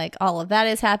 and like all of that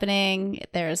is happening.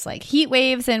 There's like heat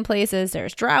waves in places,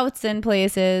 there's droughts in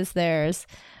places, there's,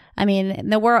 I mean, in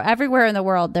the world, everywhere in the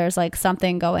world, there's like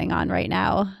something going on right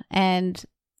now, and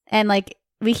like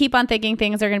we keep on thinking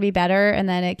things are going to be better, and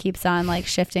then it keeps on like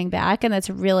shifting back, and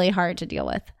that's really hard to deal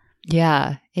with.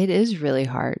 Yeah, it is really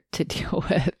hard to deal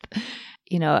with.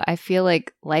 You know, I feel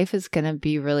like life is going to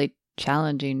be really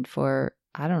challenging for,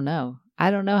 I don't know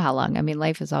how long. I mean,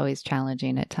 life is always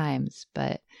challenging at times,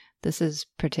 but this is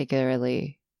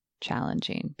particularly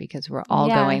challenging because we're all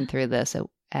going through this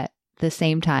at the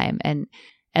same time. And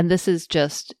this is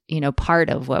just, you know, part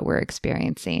of what we're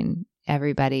experiencing.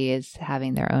 Everybody is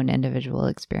having their own individual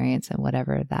experience, and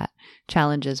whatever that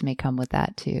challenges may come with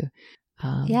that too.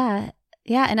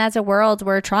 Yeah. And as a world,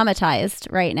 we're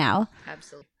traumatized right now.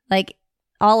 Absolutely. Like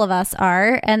all of us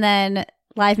are. And then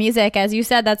live music, as you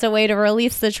said, that's a way to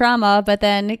release the trauma, but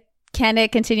then can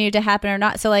it continue to happen or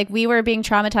not? So like we were being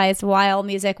traumatized while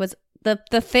music was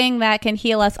the thing that can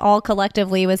heal us all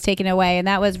collectively was taken away. And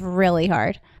that was really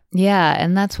hard. Yeah.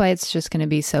 And that's why it's just going to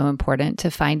be so important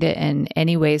to find it in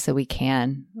any ways that we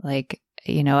can. Like,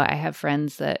 you know, I have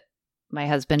friends that my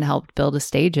husband helped build a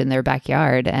stage in their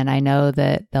backyard, and I know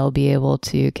that they'll be able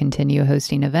to continue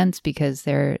hosting events because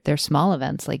they're small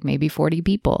events, like maybe 40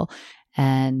 people.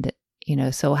 And, you know,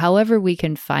 so however we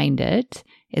can find it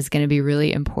is going to be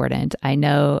really important. I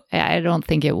know, I don't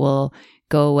think it will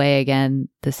go away again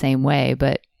the same way,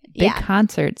 but big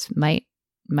concerts might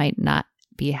not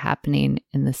be happening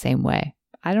in the same way.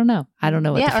 I don't know. What the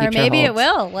future holds. Or maybe it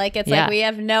will. Like, it's like we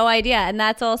have no idea. And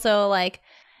that's also like,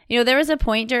 you know, there was a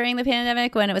point during the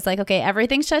pandemic when it was like, okay,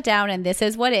 everything's shut down and this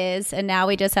is what is. And now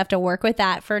we just have to work with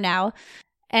that for now.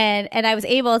 And I was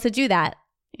able to do that,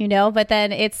 you know, but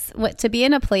then it's to be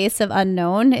in a place of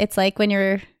unknown. It's like when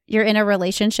you're in a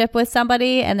relationship with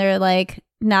somebody and they're like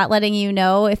not letting you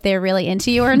know if they're really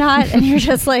into you or not. And you're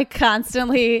just like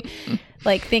constantly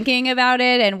like thinking about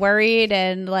it and worried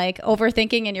and like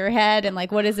overthinking in your head and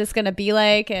like, what is this going to be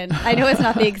like? And I know it's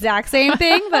not the exact same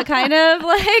thing, but kind of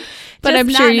like, but I'm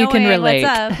sure you can relate.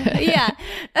 Yeah.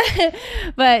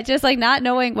 But just like not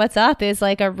knowing what's up is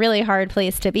like a really hard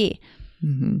place to be.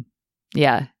 Mm-hmm.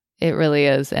 Yeah, it really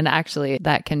is. And actually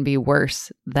that can be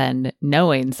worse than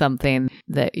knowing something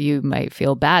that you might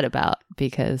feel bad about,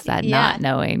 because that not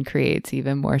knowing creates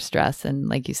even more stress. And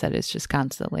like you said, it's just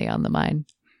constantly on the mind.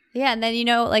 Yeah. And then, you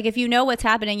know, like if you know what's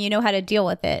happening, you know how to deal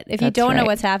with it. If you don't know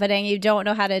what's happening, you don't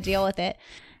know how to deal with it.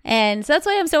 And so that's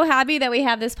why I'm so happy that we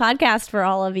have this podcast for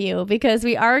all of you, because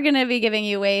we are going to be giving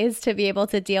you ways to be able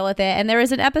to deal with it. And there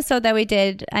was an episode that we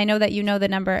did. I know that you know the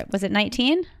number. Was it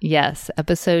 19? Yes.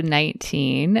 Episode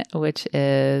 19, which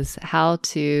is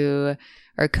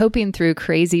coping through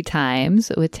crazy times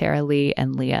with Tara Lee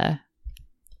and Leah.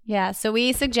 Yeah, so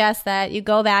we suggest that you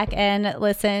go back and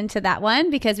listen to that one,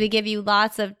 because we give you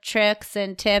lots of tricks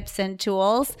and tips and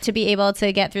tools to be able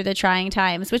to get through the trying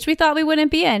times, which we thought we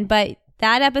wouldn't be in. But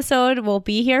that episode will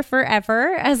be here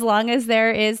forever as long as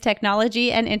there is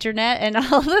technology and internet and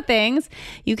all the things.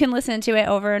 You can listen to it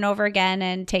over and over again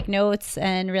and take notes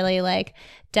and really like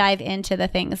dive into the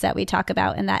things that we talk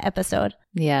about in that episode.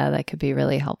 Yeah, that could be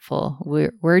really helpful.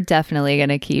 We're definitely going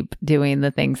to keep doing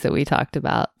the things that we talked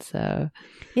about. So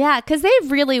Yeah, because they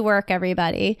really work,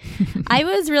 everybody. I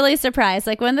was really surprised.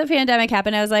 Like when the pandemic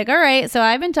happened, I was like, all right, so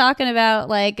I've been talking about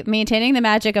like maintaining the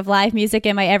magic of live music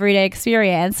in my everyday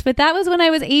experience. But that was when I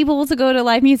was able to go to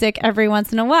live music every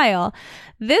once in a while.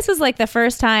 This was like the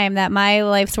first time that my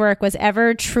life's work was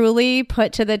ever truly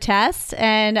put to the test.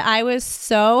 And I was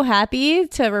so happy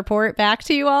to report back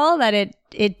to you all that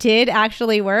it did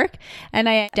actually work. And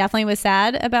I definitely was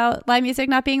sad about live music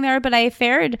not being there, but I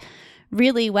fared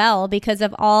really well because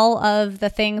of all of the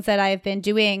things that I've been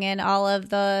doing and all of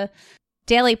the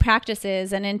daily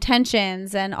practices and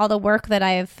intentions and all the work that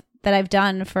I've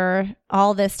done for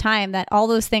all this time, that all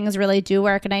those things really do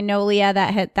work. And I know, Leah,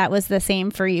 that was the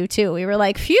same for you too. We were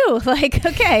like, phew, like,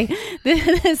 okay,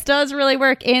 this does really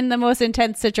work in the most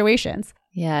intense situations.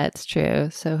 Yeah, it's true.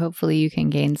 So hopefully you can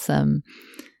gain some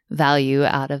value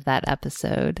out of that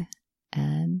episode.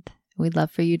 And we'd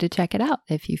love for you to check it out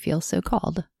if you feel so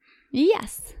called.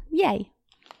 Yes. Yay.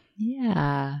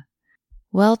 Yeah.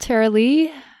 Well,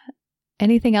 Tara-Leigh,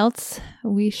 anything else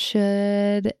we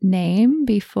should name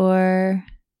before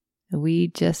we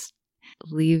just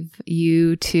leave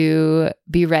you to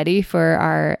be ready for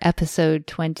our episode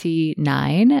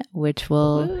 29, which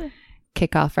will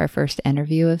kick off our first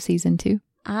interview of season 2?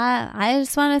 I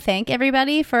just want to thank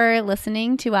everybody for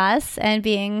listening to us and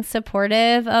being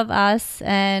supportive of us.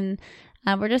 And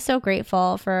we're just so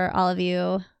grateful for all of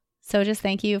you. So just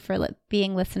thank you for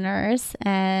being listeners,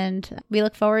 and we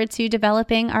look forward to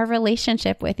developing our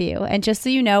relationship with you. And just so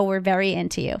you know, we're very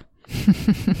into you.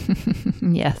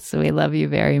 Yes, we love you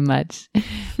very much.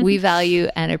 We value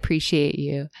and appreciate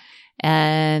you.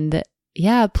 And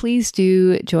yeah, please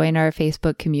do join our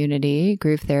Facebook community,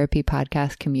 Groove Therapy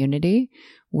Podcast community.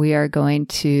 We are going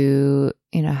to,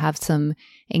 have some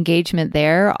engagement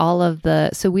there.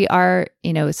 So we are,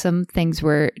 some things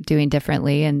we're doing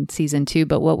differently in season 2,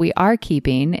 but what we are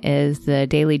keeping is the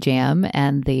Daily Jam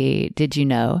and the Did You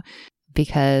Know?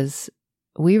 Because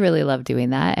we really love doing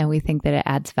that. And we think that it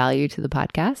adds value to the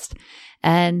podcast.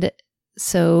 And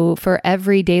so for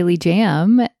every Daily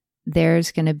Jam,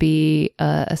 there's going to be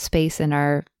a space in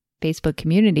our Facebook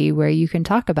community where you can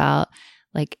talk about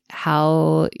like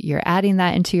how you're adding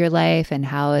that into your life and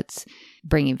how it's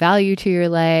bringing value to your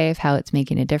life, how it's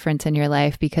making a difference in your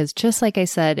life. Because just like I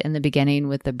said in the beginning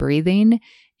with the breathing,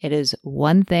 it is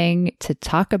one thing to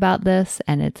talk about this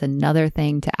and it's another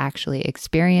thing to actually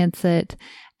experience it.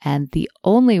 And the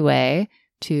only way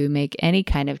to make any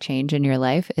kind of change in your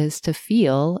life is to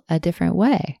feel a different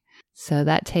way. So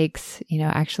that takes,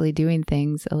 actually doing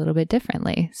things a little bit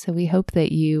differently. So we hope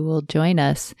that you will join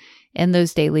us in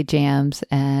those daily jams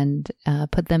and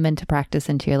put them into practice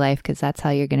into your life, because that's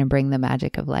how you're going to bring the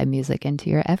magic of live music into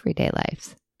your everyday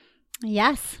lives.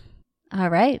 Yes. All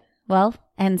right. Well,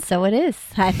 and so it is,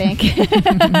 I think.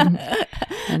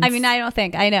 I don't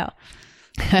think. I know.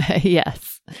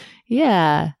 Yes.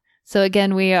 Yeah. So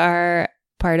again, we are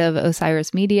part of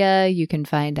Osiris Media. You can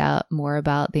find out more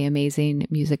about the amazing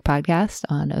music podcast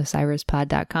on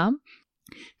osirispod.com.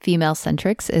 Female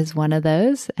Centrics is one of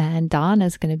those, and Dawn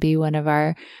is going to be one of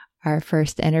our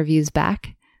first interviews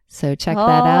back. So check that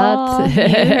out. You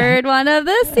heard one of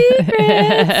the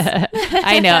secrets.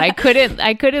 I know. I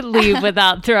couldn't leave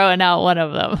without throwing out one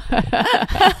of them.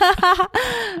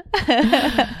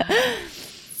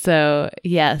 So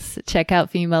yes, check out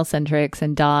Female Centrics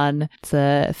and Dawn. It's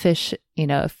a fish,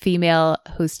 female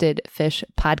hosted fish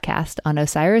podcast on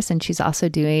Osiris. And she's also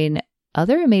doing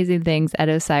other amazing things at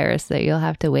Osiris that you'll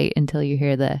have to wait until you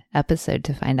hear the episode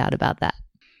to find out about that.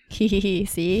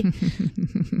 See?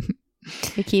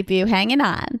 We keep you hanging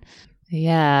on.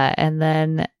 Yeah. And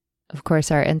then, of course,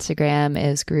 our Instagram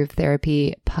is Groove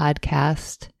Therapy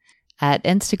Podcast at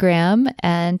Instagram.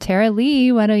 And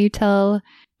Tara-Leigh, why don't you tell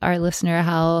our listener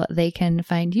how they can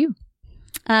find you?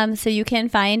 So you can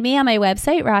find me on my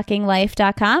website,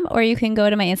 rockinglife.com, or you can go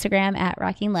to my Instagram at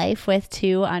rockinglife with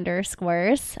 2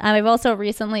 underscores. I've also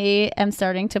recently am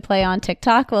starting to play on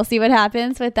TikTok. We'll see what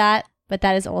happens with that. But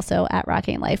that is also at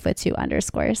rockinglife with 2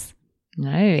 underscores.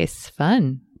 Nice.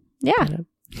 Fun. Yeah.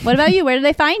 What about you? Where do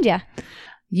they find you?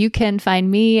 You can find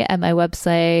me at my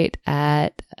website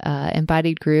at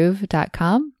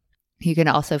embodiedgroove.com. You can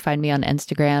also find me on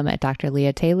Instagram at Dr.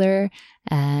 Leah Taylor,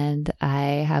 and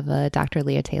I have a Dr.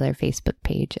 Leah Taylor Facebook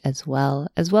page as well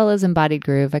as Embodied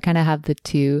Groove. I kind of have the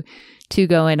two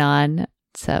going on.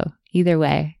 So either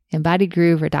way, Embodied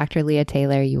Groove or Dr. Leah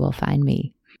Taylor, you will find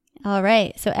me. All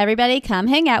right. So everybody come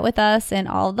hang out with us in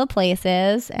all the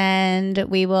places, and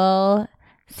we will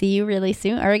see you really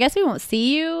soon. Or I guess we won't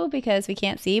see you because we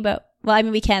can't see, but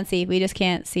we can see. We just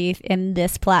can't see in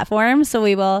this platform. So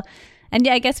we will And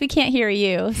yeah, I guess we can't hear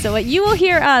you. So you will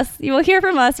hear us. You will hear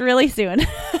from us really soon.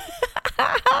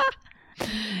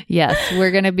 Yes,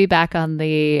 we're going to be back on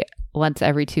the once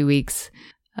every 2 weeks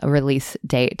release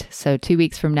date. So 2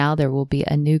 weeks from now, there will be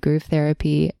a new Groove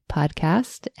Therapy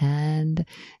podcast. And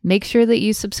make sure that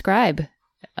you subscribe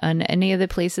on any of the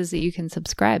places that you can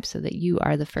subscribe so that you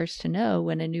are the first to know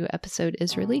when a new episode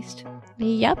is released.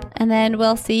 Yep. And then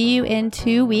we'll see you in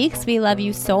 2 weeks. We love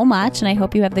you so much. And I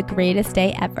hope you have the greatest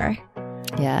day ever.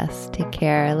 Yes. Take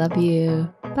care. I love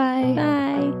you. Bye.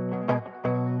 Bye.